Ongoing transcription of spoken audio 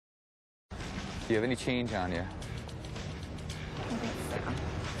Do you have any change on you? I think so.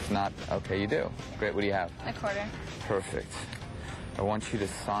 If not, okay, you do. Great, what do you have? A quarter. Perfect. I want you to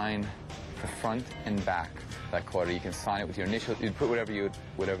sign the front and back of that quarter. You can sign it with your initials. You put whatever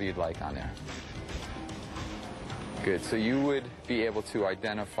you'd like on there. Good, so you would be able to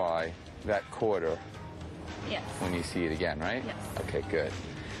identify that quarter Yes. when you see it again, right? Yes. Okay, good.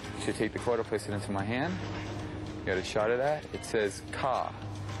 You should take the quarter, place it into my hand. You got a shot of that? It says Ka.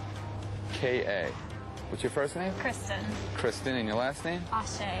 K-A. What's your first name? Kristen. Kristen, and your last name?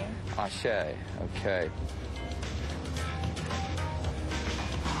 Ashe. Ashe. Okay.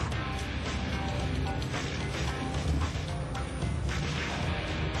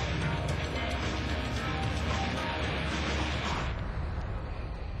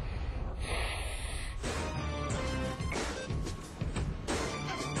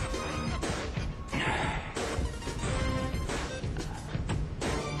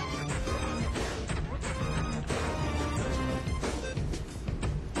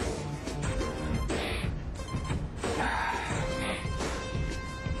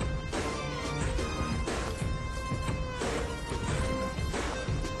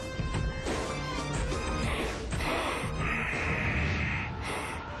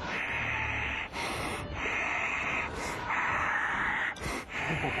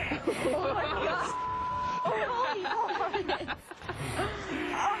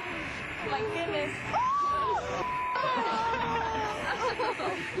 Oh my goodness.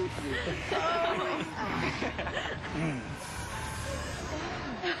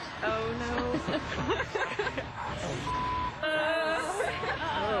 Oh no.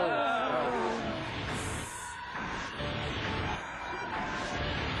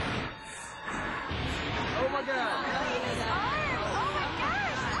 Oh my God.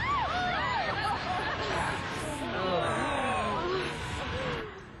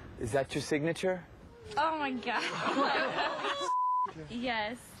 Is that your signature? Oh my god.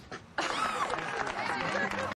 Yes.